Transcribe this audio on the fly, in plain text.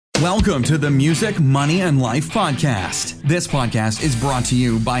Welcome to the Music, Money, and Life podcast. This podcast is brought to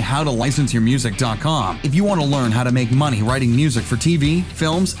you by howtolicenseyourmusic.com. If you want to learn how to make money writing music for TV,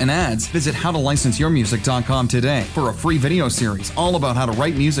 films, and ads, visit howtolicenseyourmusic.com today for a free video series all about how to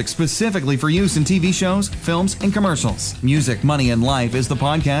write music specifically for use in TV shows, films, and commercials. Music, Money, and Life is the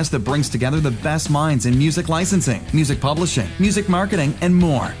podcast that brings together the best minds in music licensing, music publishing, music marketing, and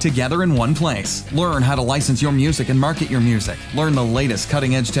more together in one place. Learn how to license your music and market your music. Learn the latest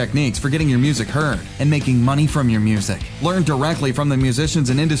cutting-edge techniques for getting your music heard and making money from your music. Learn directly from the musicians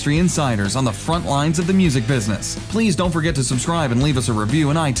and industry insiders on the front lines of the music business. Please don't forget to subscribe and leave us a review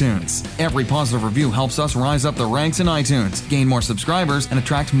in iTunes. Every positive review helps us rise up the ranks in iTunes, gain more subscribers, and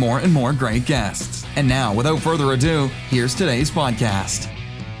attract more and more great guests. And now, without further ado, here's today's podcast.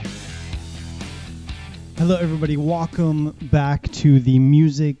 Hello, everybody. Welcome back to the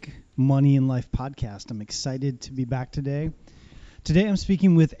Music, Money, and Life podcast. I'm excited to be back today. Today I'm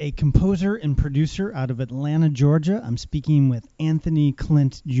speaking with a composer and producer out of Atlanta, Georgia. I'm speaking with Anthony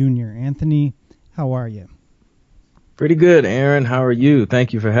Clint Jr. Anthony, how are you? Pretty good, Aaron. How are you?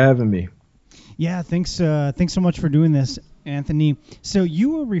 Thank you for having me. Yeah, thanks so much for doing this, Anthony. So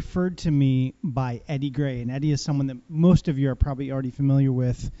you were referred to me by Eddie Gray, and Eddie is someone that most of you are probably already familiar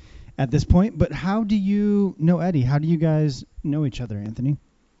with at this point. But how do you know Eddie? How do you guys know each other, Anthony?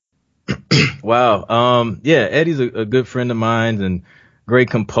 Wow. Yeah, Eddie's a good friend of mine and great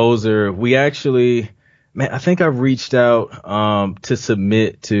composer. We actually, I think I reached out to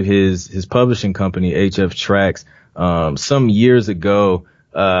submit to his publishing company, HF Tracks, some years ago.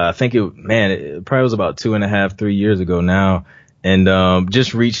 I think it probably was about 2.5, 3 years ago now. And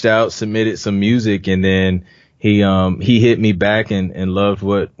just reached out, submitted some music, and then he hit me back and loved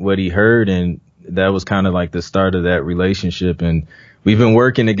what he heard, and that was kind of like the start of that relationship. And we've been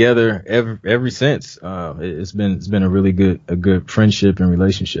working together ever since. It's been a really good friendship and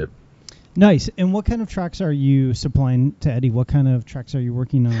relationship. Nice. And what kind of tracks are you supplying to Eddie? What kind of tracks are you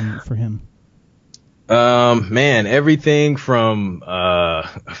working on for him? Man, everything from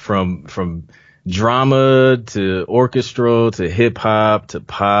drama to orchestral to hip hop to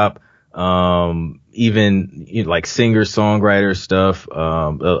pop, even like singer songwriter stuff,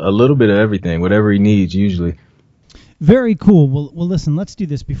 a little bit of everything, whatever he needs usually. Very cool. Well, listen, let's do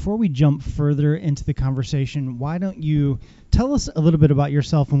this. Before we jump further into the conversation, why don't you tell us a little bit about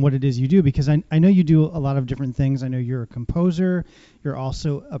yourself and what it is you do? Because I know you do a lot of different things. I know you're a composer. You're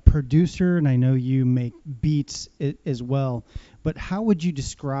also a producer, and I know you make beats as well. But how would you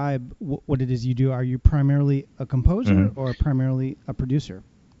describe what it is you do? Are you primarily a composer or primarily a producer?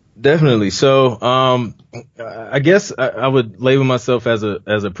 Definitely. So, I guess I would label myself as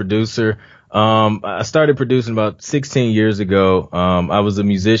a producer. I started producing about 16 years ago. I was a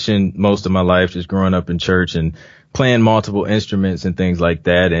musician most of my life, just growing up in church and playing multiple instruments and things like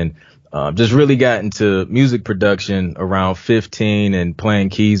that. And, just really got into music production around 15 and playing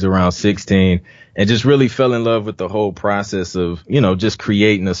keys around 16, and just really fell in love with the whole process of, just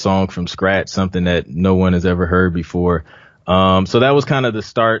creating a song from scratch, something that no one has ever heard before. So that was kind of the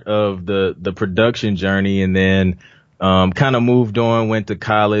start of the production journey. And then, kind of moved on, went to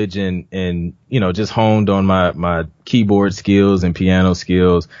college and, just honed on my keyboard skills and piano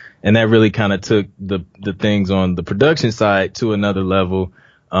skills. And that really kind of took the things on the production side to another level.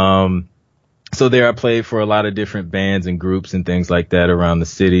 So there I played for a lot of different bands and groups and things like that around the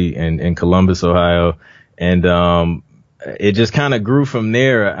city and in Columbus, Ohio. And, it just kind of grew from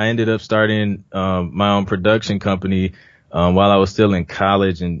there. I ended up starting, my own production company, while I was still in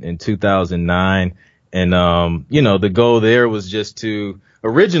college in 2009. And, the goal there was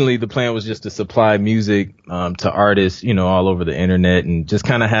originally the plan was just to supply music, to artists, all over the internet, and just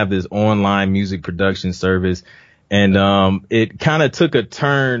kind of have this online music production service. And, it kind of took a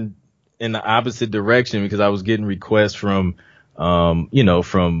turn in the opposite direction because I was getting requests from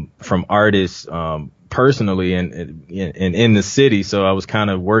artists, personally and in the city. So I was kind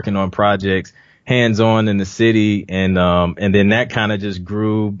of working on projects hands-on in the city. And then that kind of just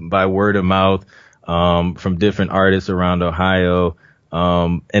grew by word of mouth, from different artists around Ohio.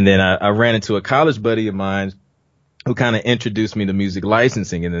 And then I ran into a college buddy of mine who kind of introduced me to music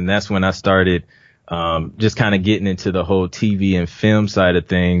licensing. And then that's when I started, just kind of getting into the whole TV and film side of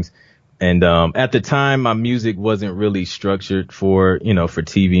things. And, at the time, my music wasn't really structured for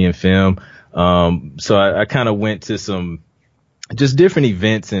TV and film. So I kind of went to some just different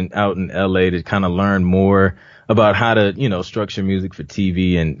events out in LA to kind of learn more about how to, structure music for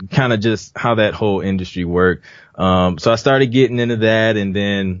TV and kind of just how that whole industry worked. So I started getting into that. And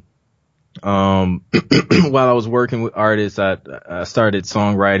then, while I was working with artists, I started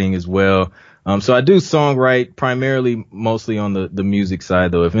songwriting as well. So I do songwrite primarily, mostly on the music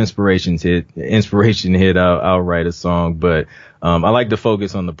side, though. If inspiration hit, I'll write a song. But I like to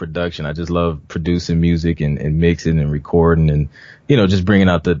focus on the production. I just love producing music and mixing and recording and, just bringing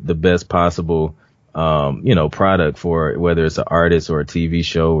out the best possible, product for whether it's an artist or a TV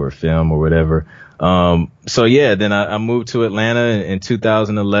show or film or whatever. So yeah, then I moved to Atlanta in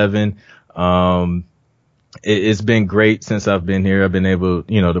 2011. It's been great since I've been here. I've been able,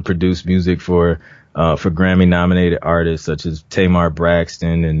 to produce music for Grammy nominated artists such as Tamar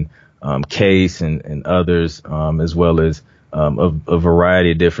Braxton and Case and others, as well as a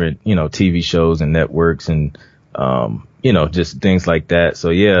variety of different, TV shows and networks and, just things like that. So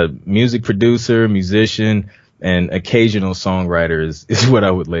yeah, music producer, musician, and occasional songwriter is what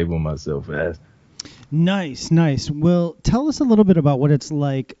I would label myself as. Nice. Well, tell us a little bit about what it's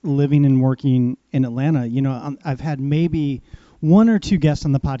like living and working in Atlanta. I've had maybe one or two guests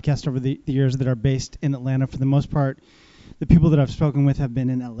on the podcast over the years that are based in Atlanta. For the most part, the people that I've spoken with have been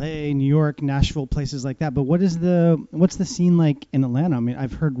in LA, New York, Nashville, places like that. But what's the scene like in Atlanta? I mean,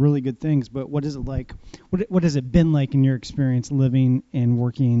 I've heard really good things, but what is it like? What has it been like in your experience living and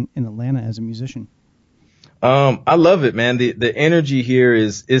working in Atlanta as a musician? I love it, man. The energy here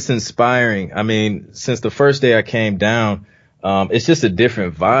it's inspiring. I mean, since the first day I came down, it's just a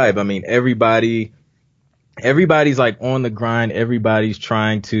different vibe. I mean, everybody's like on the grind. Everybody's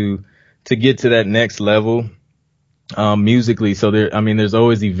trying to get to that next level, musically. So there's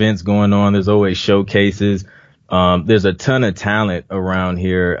always events going on. There's always showcases. There's a ton of talent around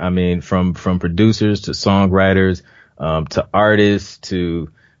here. I mean, from producers to songwriters, to artists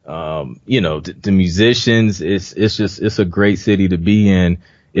to, to musicians. It's a great city to be in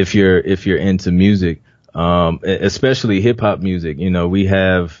if you're into music, especially hip hop music.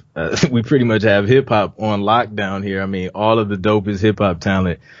 We pretty much have hip hop on lockdown here. I mean, all of the dopest hip hop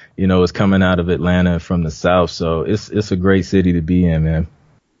talent, is coming out of Atlanta from the South. So it's a great city to be in, man.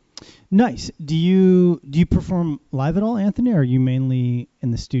 Nice. Do you perform live at all, Anthony, or are you mainly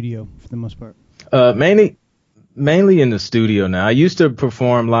in the studio for the most part? Mainly in the studio now. I used to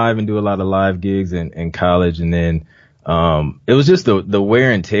perform live and do a lot of live gigs in college, and then it was just the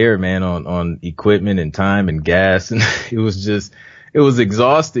wear and tear, man, on equipment and time and gas, and it was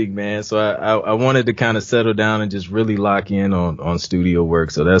exhausting, man. So I wanted to kind of settle down and just really lock in on studio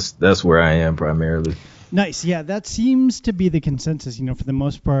work. So that's where I am primarily. Nice. Yeah, that seems to be the consensus, for the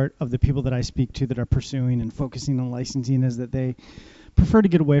most part of the people that I speak to that are pursuing and focusing on licensing, is that they prefer to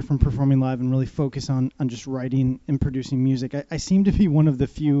get away from performing live and really focus on just writing and producing music. I seem to be one of the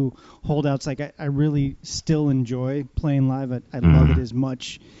few holdouts. Like I really still enjoy playing live. I love it as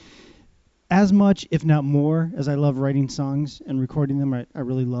much, if not more, as I love writing songs and recording them. I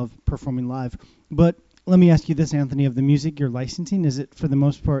really love performing live. But let me ask you this, Anthony, of the music you're licensing, is it for the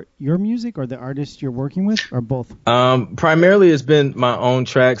most part your music or the artist you're working with, or both? Primarily it's been my own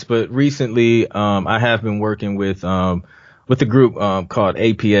tracks, but recently I have been working with a group called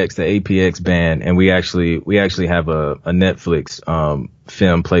APX, the APX band, and we actually have a Netflix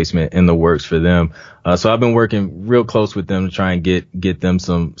film placement in the works for them. So I've been working real close with them to try and get them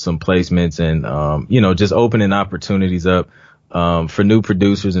some placements and just opening opportunities up for new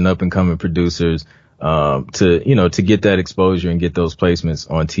producers and up and coming producers to get that exposure and get those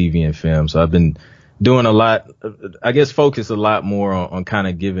placements on TV and film. So I've been doing a lot, I guess, focus a lot more on kind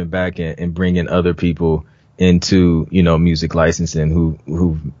of giving back and bringing other people into, music licensing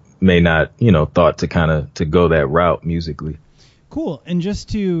who may not, thought to go that route musically. Cool. And just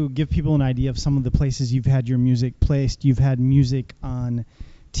to give people an idea of some of the places you've had your music placed, you've had music on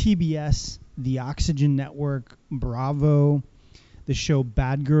TBS, the Oxygen Network, Bravo, the show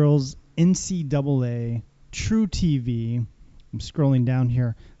Bad Girls, NCAA, True TV. I'm scrolling down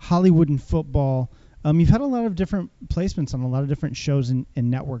here. Hollywood and Football. You've had a lot of different placements on a lot of different shows and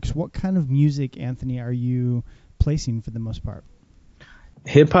networks. What kind of music, Anthony, are you placing for the most part?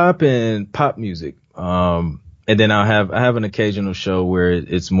 Hip hop and pop music. And then I have an occasional show where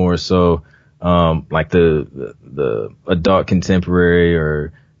it's more so like the adult contemporary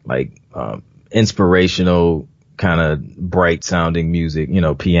or like inspirational kind of bright sounding music,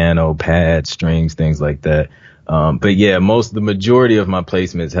 piano, pad, strings, things like that. But yeah, the majority of my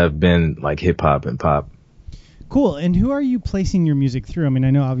placements have been like hip hop and pop. Cool. And who are you placing your music through? I mean,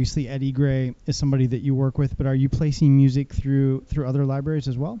 I know obviously Eddie Gray is somebody that you work with, but are you placing music through other libraries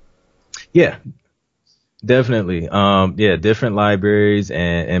as well? Yeah, definitely. Different libraries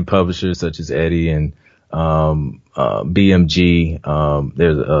and publishers such as Eddie and BMG.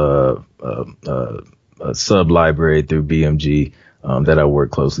 There's a sub library through BMG that I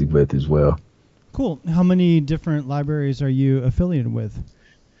work closely with as well. Cool. How many different libraries are you affiliated with?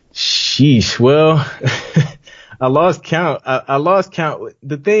 Sheesh. Well, I lost count. I lost count.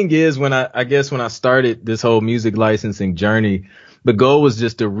 The thing is, when I started this whole music licensing journey, the goal was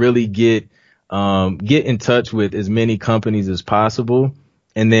just to really get in touch with as many companies as possible.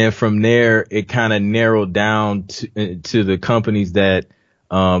 And then from there, it kind of narrowed down to the companies that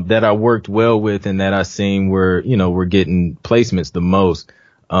I worked well with and that I seen were getting placements the most.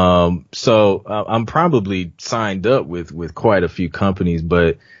 So I'm probably signed up with quite a few companies,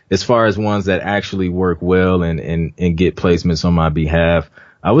 but as far as ones that actually work well and get placements on my behalf,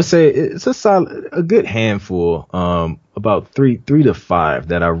 I would say it's a good handful, about three to five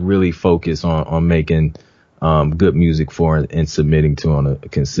that I really focus on making good music for and submitting to on a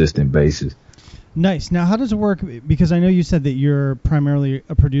consistent basis. Nice. Now, how does it work? Because I know you said that you're primarily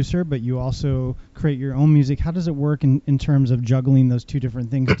a producer, but you also create your own music. How does it work in terms of juggling those two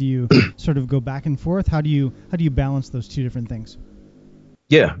different things? Do you sort of go back and forth? How do you balance those two different things?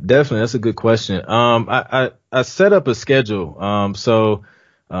 Yeah, definitely. That's a good question. I set up a schedule. So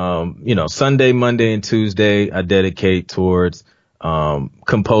Sunday, Monday, and Tuesday I dedicate towards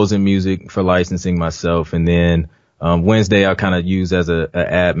composing music for licensing myself, and then Wednesday I'll kind of use as a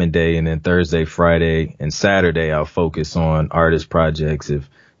admin day, and then Thursday, Friday, and Saturday I'll focus on artist projects. If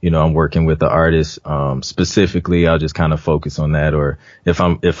I'm working with the artist specifically, I'll just kind of focus on that. Or if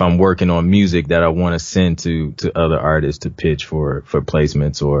I'm working on music that I want to send to other artists to pitch for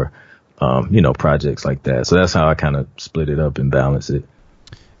placements or projects like that. So that's how I kind of split it up and balance it.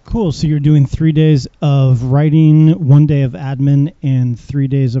 Cool. So you're doing 3 days of writing, 1 day of admin, and 3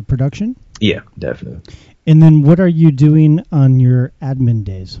 days of production? Yeah, definitely. And then what are you doing on your admin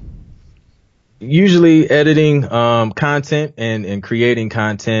days? Usually editing content and creating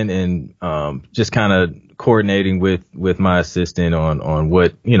content and just kind of coordinating with my assistant on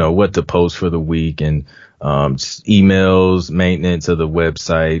what to post for the week and just emails, maintenance of the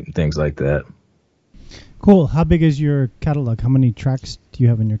website, things like that. Cool. How big is your catalog? How many tracks do you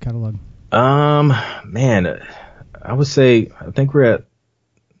have in your catalog? Man, I would say I think we're at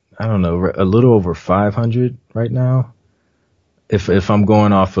a little over 500 right now. If I'm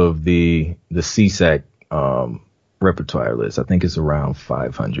going off of the CSAC repertoire list, I think it's around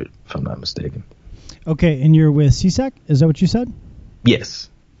 500 if I'm not mistaken. Okay, and you're with CSAC? Is that what you said? Yes.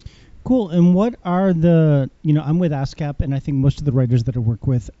 Cool. And what are I'm with ASCAP, and I think most of the writers that I work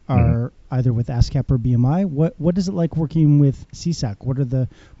with are either with ASCAP or BMI. What is it like working with CSAC? What are the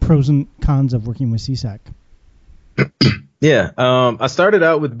pros and cons of working with CSAC? Yeah, I started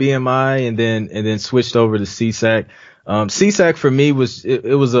out with BMI and then switched over to CSAC. CSAC for me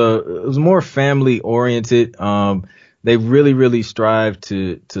was more family oriented. They really strive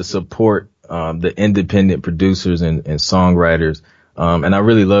to support the independent producers and songwriters. And I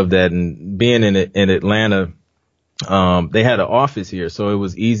really love that. And being in Atlanta, they had an office here, so it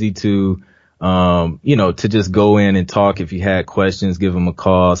was easy to just go in and talk. If you had questions, give them a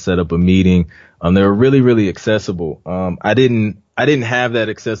call, set up a meeting. They were really accessible. I didn't have that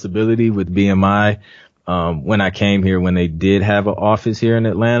accessibility with BMI when I came here, when they did have an office here in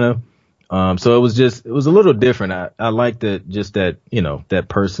Atlanta. So it was a little different. I like that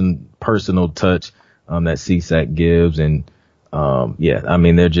personal touch that CSAC gives. And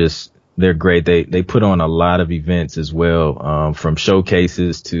they're great. They put on a lot of events as well, from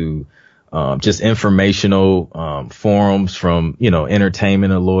showcases to just informational forums from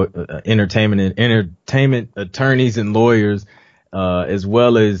entertainment attorneys and lawyers, as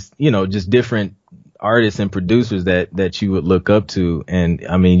well as just different artists and producers that you would look up to. And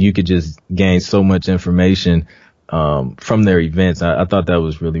I mean, you could just gain so much information from their events. I thought that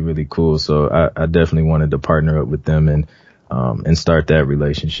was really cool. So I definitely wanted to partner up with them and start that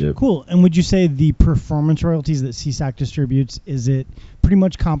relationship. Cool. And would you say the performance royalties that CSAC distributes, is it pretty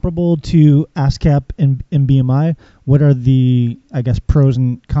much comparable to ASCAP and BMI? What are the, I guess, pros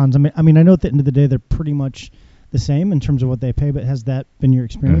and cons? I mean, I know at the end of the day they're pretty much the same in terms of what they pay, but has that been your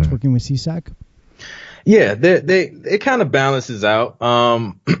experience working with CSAC? Yeah, it kind of balances out.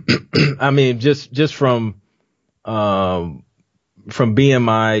 I mean, just from BMI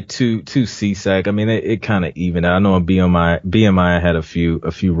to CSAC, I mean, it kind of evened out. I know on BMI I had a few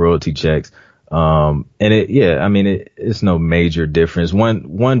royalty checks. And it's no major difference.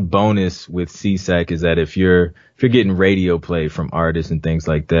 One bonus with CSAC is that if you're getting radio play from artists and things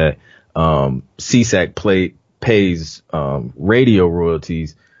like that, CSAC pays radio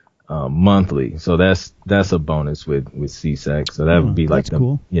royalties monthly. So that's a bonus with CSAC. So that would be like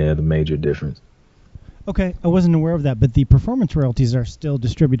the major difference. Okay, I wasn't aware of that, but the performance royalties are still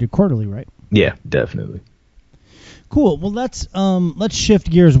distributed quarterly, right? Yeah, definitely. Cool. Well, let's shift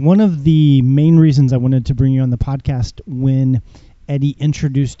gears. One of the main reasons I wanted to bring you on the podcast when Eddie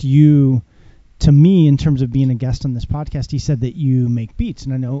introduced you to me in terms of being a guest on this podcast, he said that you make beats,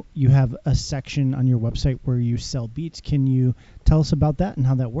 and I know you have a section on your website where you sell beats. Can you tell us about that and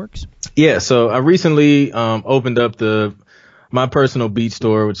how that works? Yeah, so I recently opened up my personal beat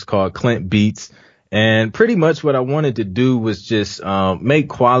store, which is called Clint Beats, and pretty much what I wanted to do was just make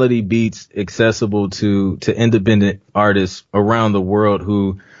quality beats accessible to independent artists around the world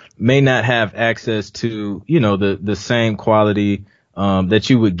who may not have access to, the same quality that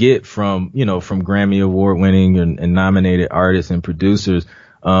you would get from Grammy Award winning and nominated artists and producers.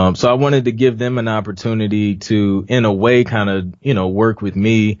 So I wanted to give them an opportunity to, in a way, kind of, work with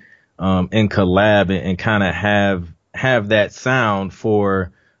me, and collab and kind of have that sound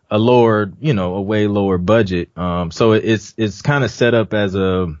for a way lower budget. So it's kind of set up as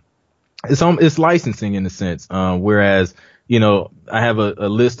it's licensing in a sense. Whereas, I have a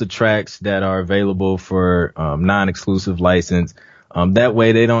list of tracks that are available for, non-exclusive license. That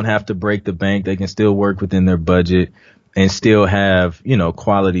way they don't have to break the bank. They can still work within their budget and still have,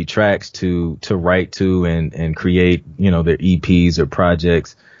 quality tracks to write to and create, their EPs or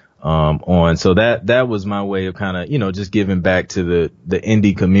projects, on. So that was my way of kind of, just giving back to the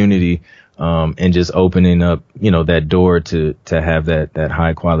indie community, and just opening up, that door to have that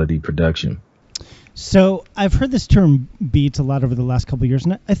high quality production. So I've heard this term beats a lot over the last couple of years,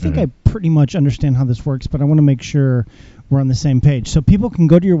 and I think I pretty much understand how this works, but I want to make sure we're on the same page. So people can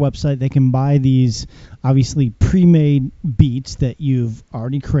go to your website, they can buy these obviously pre-made beats that you've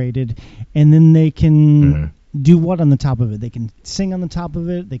already created, and then they can do what on the top of it? They can sing on the top of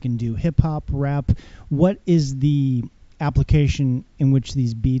it, they can do hip-hop, rap. What is the application in which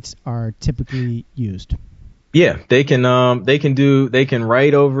these beats are typically used? Yeah, they can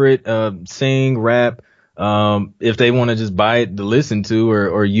write over it, sing, rap. If they want to just buy it to listen to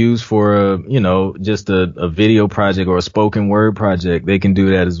or use for just a video project or a spoken word project, they can do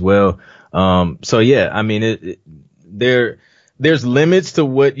that as well. So yeah, I mean, there's limits to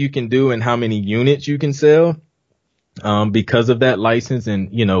what you can do and how many units you can sell, because of that license. And,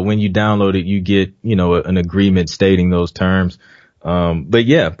 when you download it, you get, an agreement stating those terms. But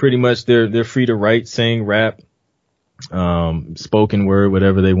yeah, pretty much they're free to write, sing, rap, spoken word,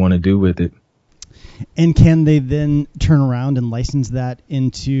 whatever they want to do with it. And can they then turn around and license that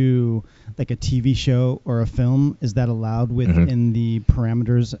into like a TV show or a film? Is that allowed within the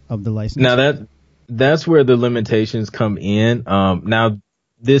parameters of the license? Now that's where the limitations come in. Now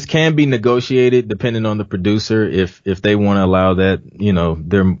this can be negotiated depending on the producer. If they want to allow that,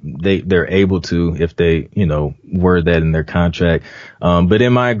 they're able to, if they, word that in their contract. But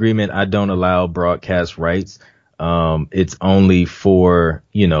in my agreement, I don't allow broadcast rights. It's only for,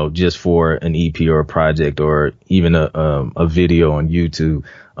 just for an EP or a project or even a video on YouTube.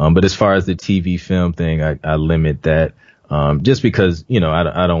 But as far as the TV film thing, I limit that, just because,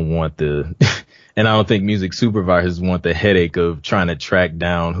 I don't want and I don't think music supervisors want the headache of trying to track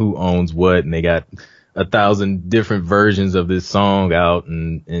down who owns what. And they got 1,000 different versions of this song out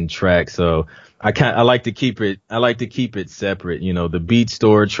and track. So I like to keep it separate. The beat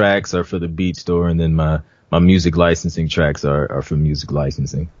store tracks are for the beat store, and then my music licensing tracks are for music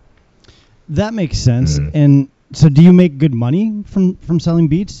licensing. That makes sense. And so do you make good money from selling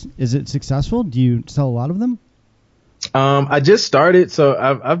beats? Is it successful? Do you sell a lot of them? I just started, so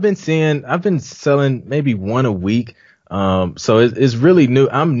I've been selling maybe one a week. So it's really new.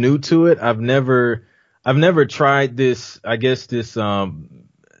 I'm new to it. I've never tried this, I guess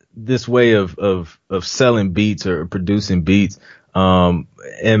this way of selling beats or producing beats.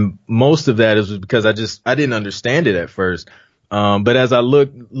 And most of that is because I didn't understand it at first. But as I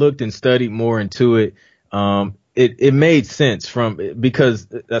looked and studied more into it, it made sense because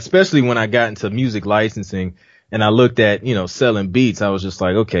especially when I got into music licensing and I looked at, selling beats, I was just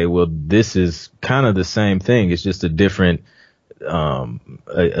like, okay, well, this is kind of the same thing. It's just a different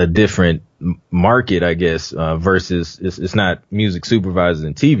market, I guess, versus it's not music supervisors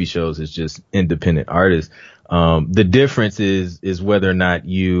and TV shows. It's just independent artists. The difference is whether or not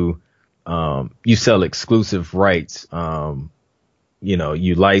you sell exclusive rights.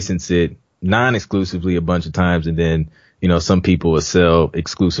 You license it non-exclusively a bunch of times, and then, some people will sell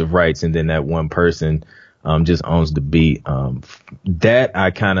exclusive rights, and then that one person, just owns the beat. That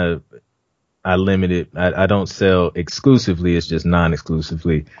I limit it. I don't sell exclusively. It's just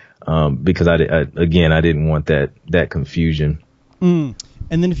non-exclusively, because I didn't want that confusion. And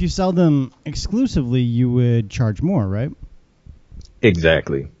then if you sell them exclusively, you would charge more, right?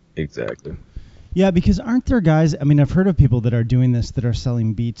 Exactly. Yeah, because aren't there guys, I mean, I've heard of people that are doing this, that are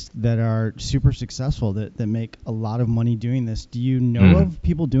selling beats that are super successful, that make a lot of money doing this. Do you know of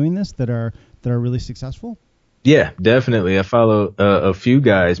people doing this that are really successful? Yeah, definitely. I follow a few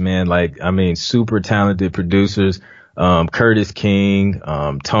guys, man. Like, I mean, super talented producers. Curtis King,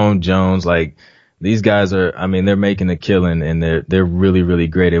 Tone Jones. Like, these guys are, I mean, they're making a killing, and they're really, really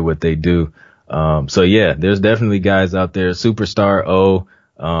great at what they do. So yeah, there's definitely guys out there. Superstar O,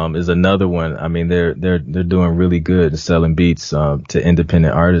 is another one. I mean, they're doing really good, selling beats, to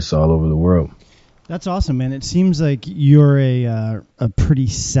independent artists all over the world. That's awesome, man. It seems like you're a pretty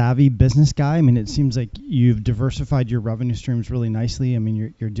savvy business guy. I mean, it seems like you've diversified your revenue streams really nicely. I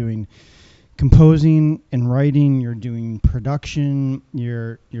mean, you're doing composing and writing, you're doing production,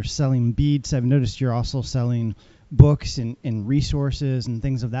 you're selling beats. I've noticed you're also selling books and resources and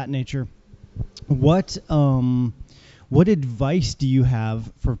things of that nature. What what advice do you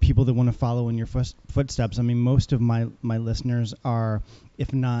have for people that want to follow in your footsteps? I mean, most of my listeners are,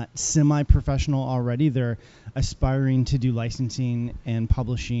 if not semi-professional already, they're aspiring to do licensing and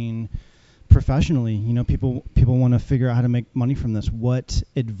publishing professionally. You know, people want to figure out how to make money from this. What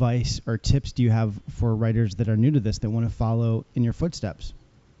advice or tips do you have for writers that are new to this that want to follow in your footsteps?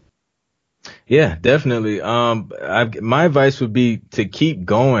 Yeah, definitely. My advice would be to keep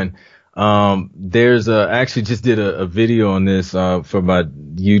going. I actually just did a video on this, for my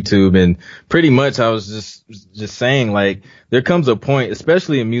YouTube, and pretty much I was just saying, like, there comes a point,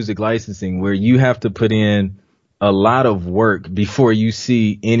 especially in music licensing, where you have to put in a lot of work before you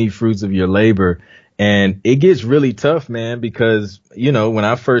see any fruits of your labor. And it gets really tough, man, because, you know, when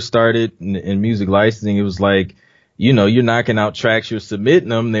I first started in music licensing, it was like, you know, you're knocking out tracks, you're submitting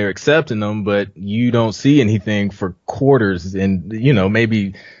them, they're accepting them, but you don't see anything for quarters, and, you know,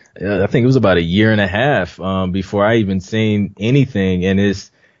 maybe I think it was about a year and a half, before I even seen anything. And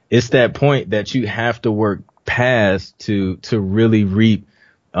it's that point that you have to work past to really reap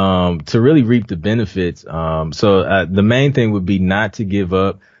the benefits. So the main thing would be not to give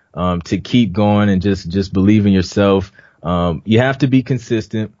up, to keep going and just believe in yourself. You have to be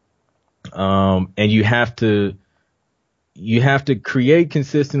consistent, and you have to create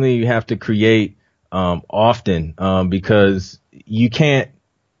consistently. You have to create, often, because you can't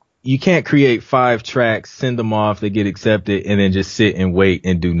create 5 tracks, send them off, they get accepted, and then just sit and wait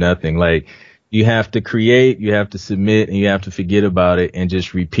and do nothing. Like, you have to create, you have to submit, and you have to forget about it and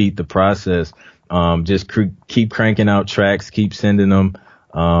just repeat the process. Just keep cranking out tracks, keep sending them.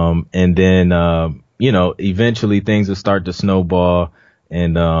 And then, you know, eventually things will start to snowball,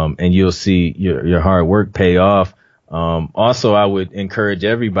 and you'll see your hard work pay off. Also, I would encourage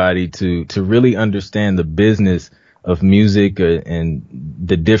everybody to really understand the business of music, and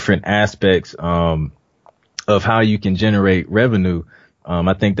the different aspects, of how you can generate revenue.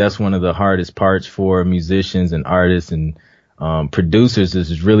 I think that's one of the hardest parts for musicians and artists and, producers,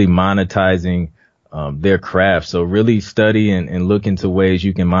 is really monetizing, their craft. So really study and look into ways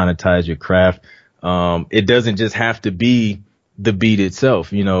you can monetize your craft. It doesn't just have to be the beat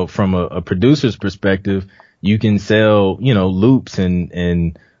itself. You know, from a producer's perspective, you can sell, you know, loops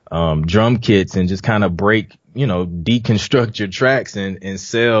and drum kits, and just kind of deconstruct your tracks and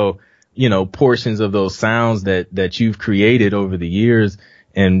sell, you know, portions of those sounds that you've created over the years,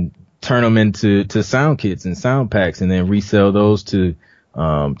 and turn them into sound kits and sound packs, and then resell those to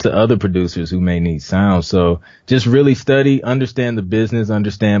other producers who may need sound. So just really study, understand the business,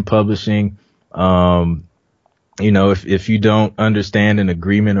 understand publishing. You know, if you don't understand an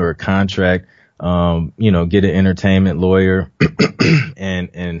agreement or a contract, you know, get an entertainment lawyer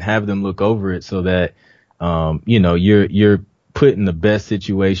and have them look over it, so that, you know, you're put in the best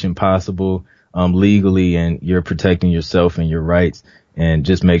situation possible, legally, and you're protecting yourself and your rights, and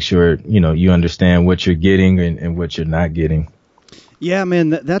just make sure, you know, you understand what you're getting and what you're not getting. Yeah, man,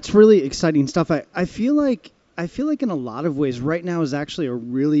 that's really exciting stuff. I feel like in a lot of ways right now is actually a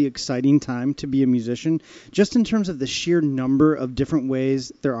really exciting time to be a musician, just in terms of the sheer number of different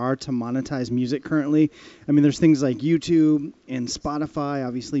ways there are to monetize music currently. I mean, there's things like YouTube and Spotify,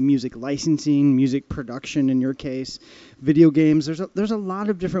 obviously music licensing, music production in your case, video games. There's a lot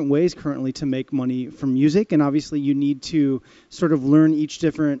of different ways currently to make money from music, and obviously you need to sort of learn each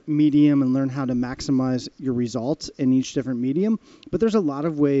different medium and learn how to maximize your results in each different medium. But there's a lot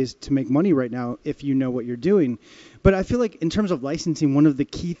of ways to make money right now if you know what you're doing. But I feel like in terms of licensing, one of the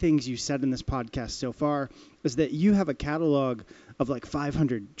key things you said in this podcast so far is that you have a catalog of like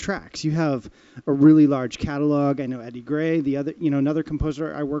 500 tracks. You have a really large catalog. I know Eddie Gray, another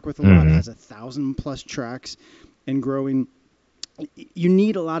composer I work with a lot, has 1,000+ tracks and growing. You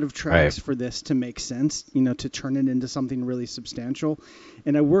need a lot of tracks for this to make sense, you know, to turn it into something really substantial.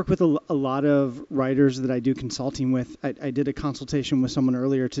 And I work with a lot of writers that I do consulting with. I did a consultation with someone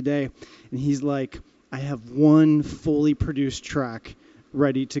earlier today, and he's like, I have one fully produced track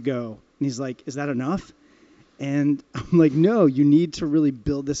ready to go. And he's like, is that enough? And I'm like, no, you need to really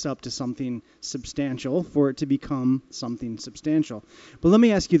build this up to something substantial for it to become something substantial. But let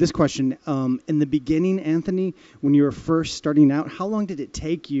me ask you this question. In the beginning, Anthony, when you were first starting out, how long did it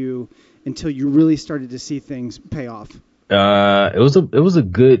take you until you really started to see things pay off? It was a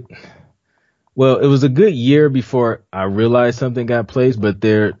good year before I realized something got placed, but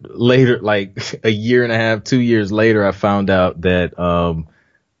there later, like a year and a half, 2 years later, I found out that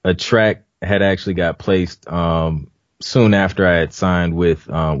a track had actually got placed soon after I had signed with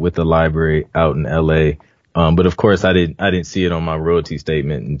the library out in LA. But of course I didn't see it on my royalty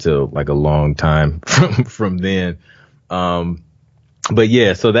statement until like a long time from then. But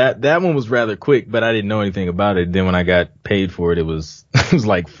yeah, so that one was rather quick, but I didn't know anything about it. Then when I got paid for it, it was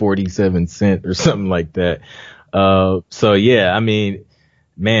like 47 cents or something like that. So yeah, I mean,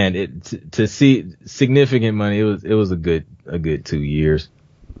 man, to see significant money, it was a good 2 years.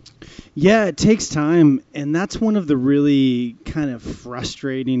 Yeah, it takes time, and that's one of the really kind of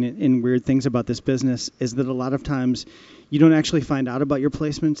frustrating and weird things about this business is that a lot of times you don't actually find out about your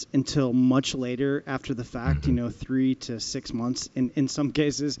placements until much later after the fact, 3 to 6 months in some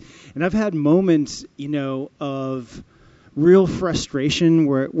cases. And I've had moments, of real frustration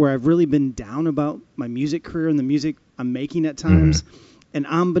where I've really been down about my music career and the music I'm making at times. Mm-hmm. And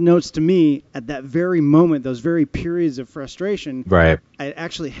unbeknownst to me, at that very moment, those very periods of frustration, right, I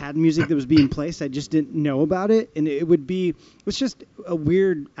actually had music that was being placed. I just didn't know about it. And it's just a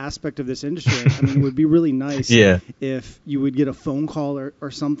weird aspect of this industry. I mean, it would be really nice if you would get a phone call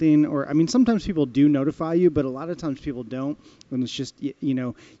or something. Or, I mean, sometimes people do notify you, but a lot of times people don't. And it's just,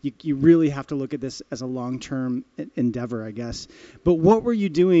 you really have to look at this as a long-term endeavor, I guess. But what were you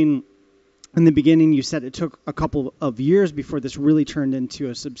doing? In the beginning, you said it took a couple of years before this really turned into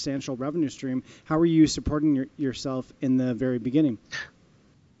a substantial revenue stream. How were you supporting yourself in the very beginning?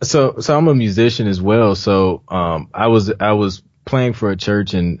 So I'm a musician as well. So I was playing for a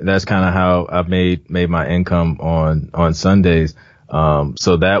church, and that's kind of how I made my income on Sundays.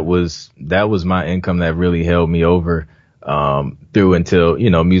 So that was my income that really held me over through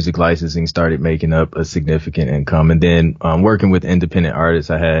until music licensing started making up a significant income, and then working with independent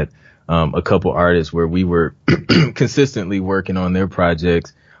artists, I had a couple artists where we were consistently working on their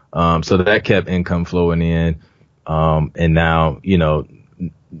projects. So that kept income flowing in. And now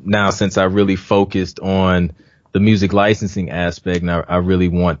since I really focused on the music licensing aspect, now I really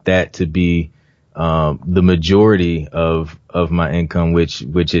want that to be the majority of my income, which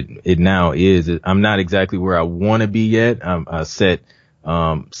it now is. I'm not exactly where I want to be yet. I set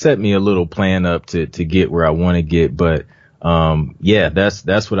me a little plan up to get where I want to get, but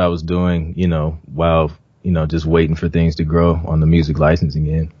that's what I was doing, while, just waiting for things to grow on the music licensing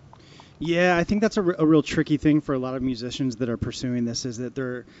end. Yeah, I think that's a real tricky thing for a lot of musicians that are pursuing this, is that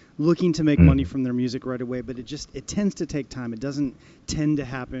they're looking to make money from their music right away, but it tends to take time. It doesn't tend to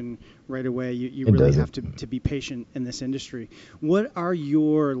happen right away. You really have to be patient in this industry. What are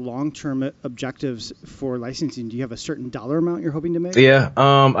your long-term objectives for licensing? Do you have a certain dollar amount you're hoping to make? Yeah,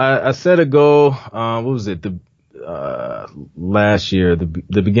 I set a goal. What was it? Last year, the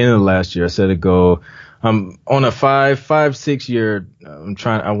beginning of last year, I set a goal. On a 6 year,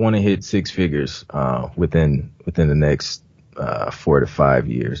 I want to hit six figures, within the next, 4 to 5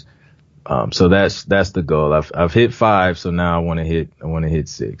 years. So that's the goal. I've hit 5. So now I want to hit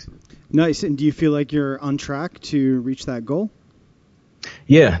 6. Nice. And do you feel like you're on track to reach that goal?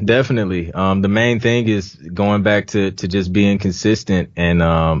 Yeah, definitely. The main thing is going back to just being consistent and,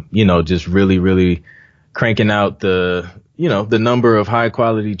 just really, really cranking out the number of high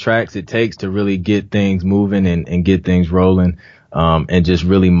quality tracks it takes to really get things moving and get things rolling, and just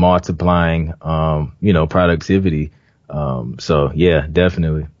really multiplying, productivity. So yeah,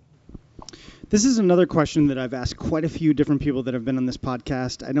 definitely. This is another question that I've asked quite a few different people that have been on this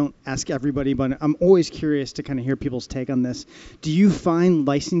podcast. I don't ask everybody, but I'm always curious to kind of hear people's take on this. Do you find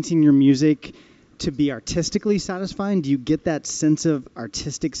licensing your music to be artistically satisfying? Do you get that sense of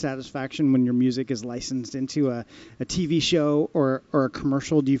artistic satisfaction when your music is licensed into a TV show or a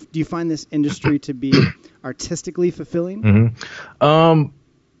commercial? Do you find this industry to be artistically fulfilling? Mm-hmm.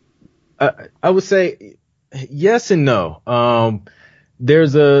 I would say yes and no.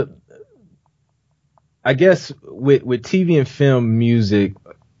 There's I guess with TV and film music,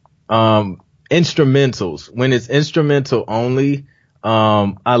 instrumentals, when it's instrumental only,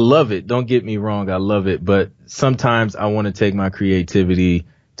 I love it. Don't get me wrong. I love it. But sometimes I want to take my creativity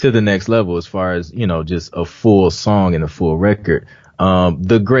to the next level as far as, just a full song and a full record.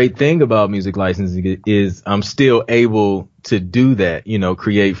 The great thing about music licensing is I'm still able to do that,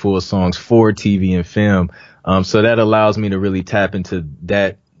 create full songs for TV and film. So that allows me to really tap into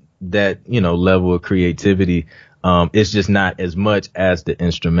that that, level of creativity. It's just not as much as the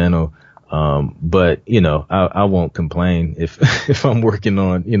instrumental. But I won't complain if I'm working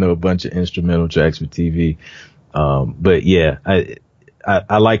on, a bunch of instrumental tracks for TV. But yeah,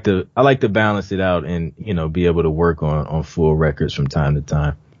 I like to balance it out and, be able to work on full records from time to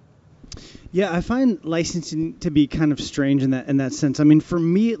time. Yeah, I find licensing to be kind of strange in that sense. I mean, for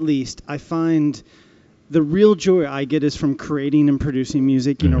me at least, I find the real joy I get is from creating and producing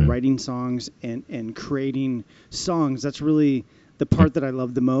music, writing songs and creating songs. That's really the part that I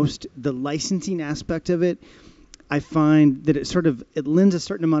love the most. The licensing aspect of it, I find that it lends a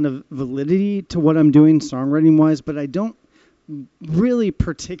certain amount of validity to what I'm doing songwriting wise, but I don't really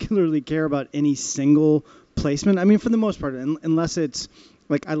particularly care about any single placement. I mean, for the most part, unless it's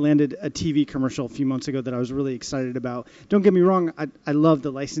like I landed a TV commercial a few months ago that I was really excited about. Don't get me wrong, I love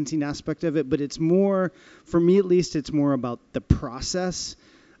the licensing aspect of it, but it's more, for me at least, it's more about the process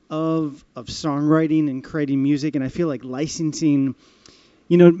of songwriting and creating music. And I feel like licensing,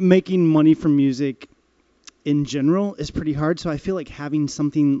 making money from music in general is pretty hard. So I feel like having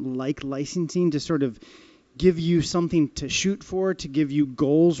something like licensing to sort of give you something to shoot for, to give you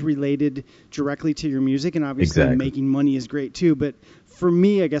goals related directly to your music. And obviously making money is great too. But for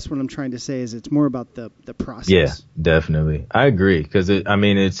me, I guess what I'm trying to say is it's more about the process. Yeah, definitely. I agree. Because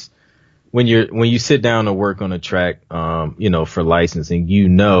it's when you sit down to work on a track, for licensing,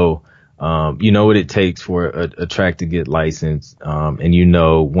 what it takes for a track to get licensed.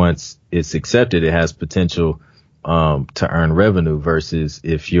 And once it's accepted, it has potential to earn revenue versus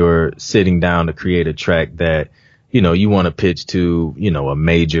if you're sitting down to create a track that, you want to pitch to, a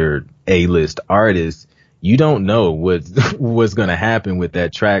major A-list artist. You don't know what's going to happen with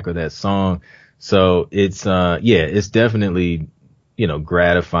that track or that song. So it's definitely,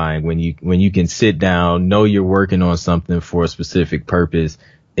 gratifying when you can sit down, know you're working on something for a specific purpose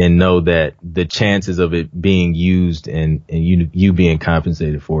and know that the chances of it being used and you being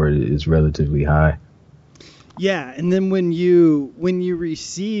compensated for it is relatively high. Yeah, and then when you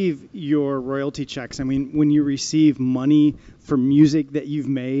receive your royalty checks, I mean, when you receive money for music that you've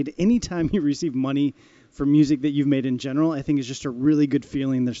made, anytime you receive money for music that you've made in general, I think is just a really good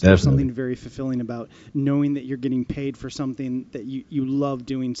feeling. There's something very fulfilling about knowing that you're getting paid for something that you love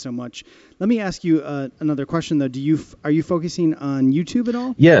doing so much. Let me ask you another question though. Are you focusing on YouTube at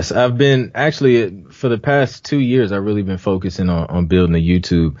all? Yes, I've been actually for the past 2 years. I've really been focusing on building a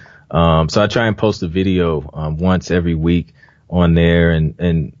YouTube. So I try and post a video once every week on there,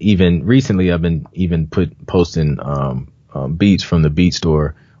 and even recently I've been posting beats from the beat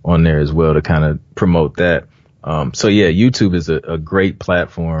store on there as well to kind of promote that. So yeah, YouTube is a great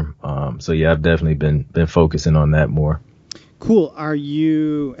platform. So yeah, I've definitely been focusing on that more. Cool. Have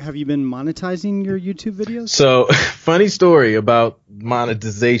you been monetizing your YouTube videos? So funny story about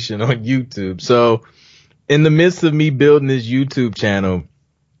monetization on YouTube. So in the midst of me building this YouTube channel,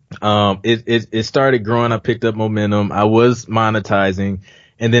 it started growing. I picked up momentum. I was monetizing,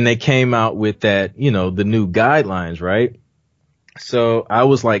 and then they came out with that, the new guidelines, right? So I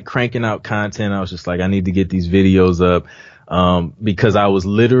was like cranking out content. I was just like, I need to get these videos up, because I was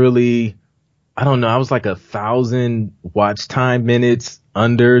literally, I don't know, I was like 1,000 watch time minutes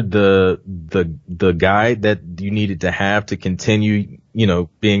under the guide that you needed to have to continue,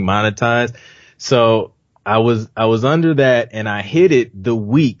 being monetized. So I was under that, and I hit it the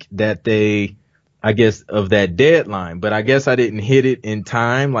week that I guess of that deadline, but I guess I didn't hit it in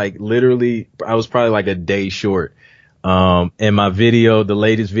time. Like literally, I was probably like a day short. And my video, the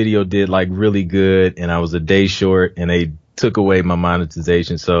latest video did like really good, and I was a day short, and they took away my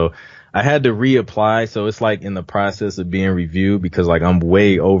monetization. So I had to reapply. So it's like in the process of being reviewed because like I'm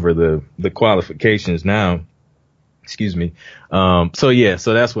way over the qualifications now. Excuse me. So yeah,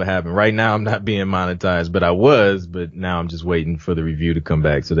 so that's what happened. Right now I'm not being monetized, but I was, but now I'm just waiting for the review to come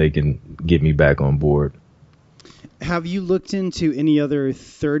back so they can get me back on board. Have you looked into any other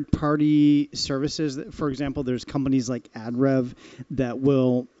third-party services? For example, there's companies like AdRev that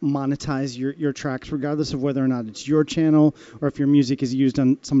will monetize your tracks regardless of whether or not it's your channel or if your music is used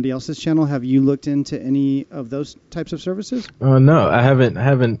on somebody else's channel. Have you looked into any of those types of services? No, I haven't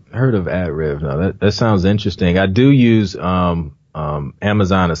heard of AdRev. No, that sounds interesting. I do use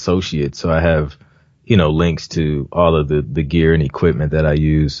Amazon Associates, so I have links to all of the gear and equipment that I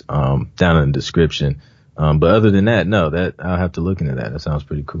use down in the description. But other than that, no, that I'll have to look into that. That sounds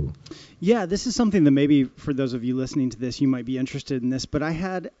pretty cool. Yeah, this is something that maybe for those of you listening to this, you might be interested in this. But I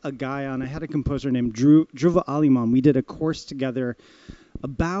had a guy on, I had a composer named Dhruva Aliman. We did a course together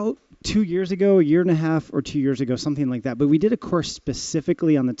about 2 years ago, a year and a half or 2 years ago, something like that. But we did a course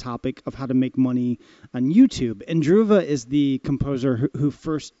specifically on the topic of how to make money on YouTube. And Dhruva is the composer who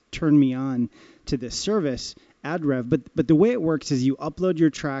first turned me on to this service, AdRev. But the way it works is you upload your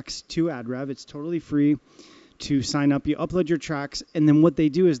tracks to AdRev. It's totally free to sign up. You upload your tracks, and then what they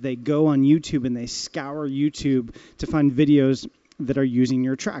do is they go on YouTube and they scour YouTube to find videos that are using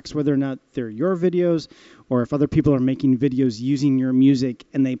your tracks, whether or not they're your videos or if other people are making videos using your music,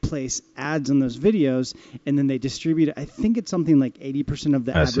 and they place ads on those videos, and then they distribute it. I think it's something like 80% of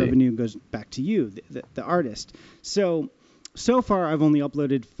the ad revenue goes back to you, the artist. So far, I've only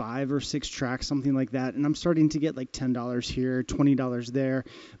uploaded 5 or 6 tracks, something like that, and I'm starting to get like $10 here, $20 there.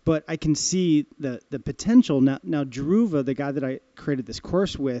 But I can see the potential. Now Dhruva, the guy that I created this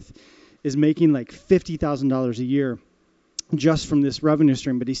course with, is making like $50,000 a year just from this revenue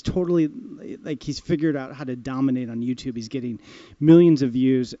stream, but he's totally, like, he's figured out how to dominate on YouTube. He's getting millions of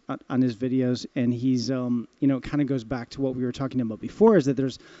views on his videos, and he's, it kind of goes back to what we were talking about before, is that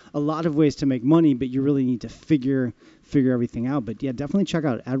there's a lot of ways to make money, but you really need to figure everything out. But yeah, definitely check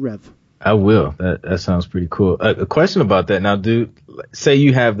out AdRev. I will. That sounds pretty cool. A question about that. Now, say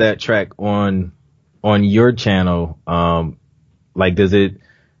you have that track on your channel, does it,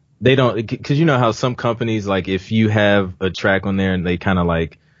 they don't, because you know how some companies, like, if you have a track on there and they kind of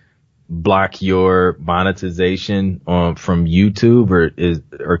like block your monetization from YouTube,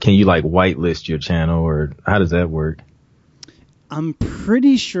 or can you like whitelist your channel, or how does that work? I'm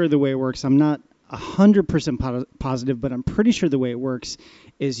pretty sure the way it works, I'm not 100% positive, but I'm pretty sure the way it works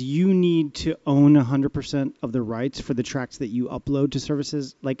is you need to own 100% of the rights for the tracks that you upload to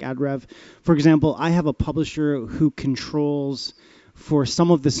services like AdRev. For example, I have a publisher who controls, for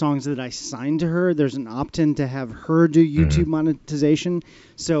some of the songs that I signed to her, there's an opt-in to have her do YouTube monetization.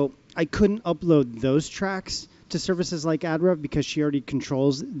 So I couldn't upload those tracks to services like AdRev because she already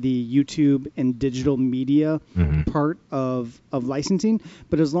controls the YouTube and digital media part of licensing.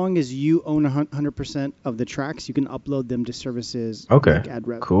 But as long as you own 100% of the tracks, you can upload them to services like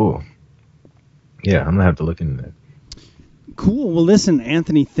AdRev. Cool. Yeah, I'm going to have to look into that. Cool. Well, listen,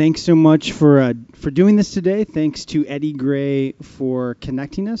 Anthony, thanks so much for doing this today. Thanks to Eddie Gray for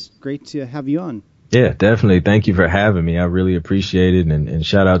connecting us. Great to have you on. Yeah, definitely. Thank you for having me. I really appreciate it. And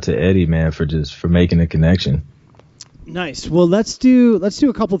shout out to Eddie, man, for making the connection. Nice. Well, let's do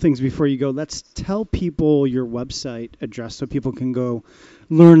a couple things before you go. Let's tell people your website address so people can go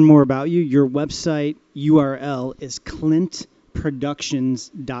learn more about you. Your website URL is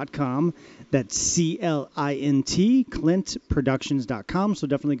clintproductions.com. That's CLINT, clintproductions.com. So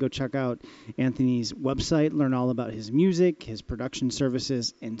definitely go check out Anthony's website, learn all about his music, his production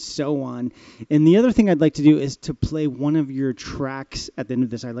services, and so on. And the other thing I'd like to do is to play one of your tracks at the end of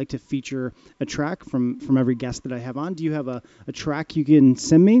this. I'd like to feature a track from every guest that I have on. Do you have a track you can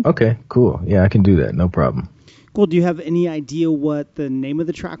send me? Okay, cool. Yeah, I can do that. No problem. Cool. Do you have any idea what the name of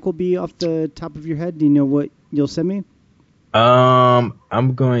the track will be off the top of your head? Do you know what you'll send me? I'm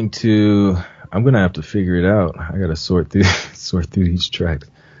gonna have to figure it out. I gotta sort through these tracks.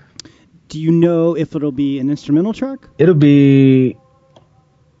 Do you know if it'll be an instrumental track? It'll be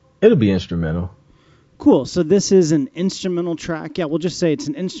instrumental. Cool. So this is an instrumental track. Yeah, we'll just say it's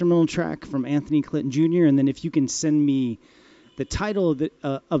an instrumental track from Anthony Clinton Jr. And then if you can send me the title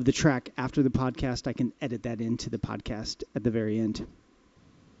of the track after the podcast, I can edit that into the podcast at the very end.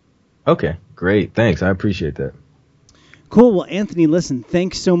 Okay, great. Thanks. I appreciate that. Cool. Well, Anthony, listen,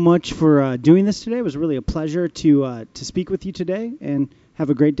 thanks so much for doing this today. It was really a pleasure to speak with you today, and have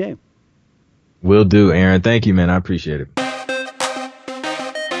a great day. Will do, Aaron. Thank you, man. I appreciate it.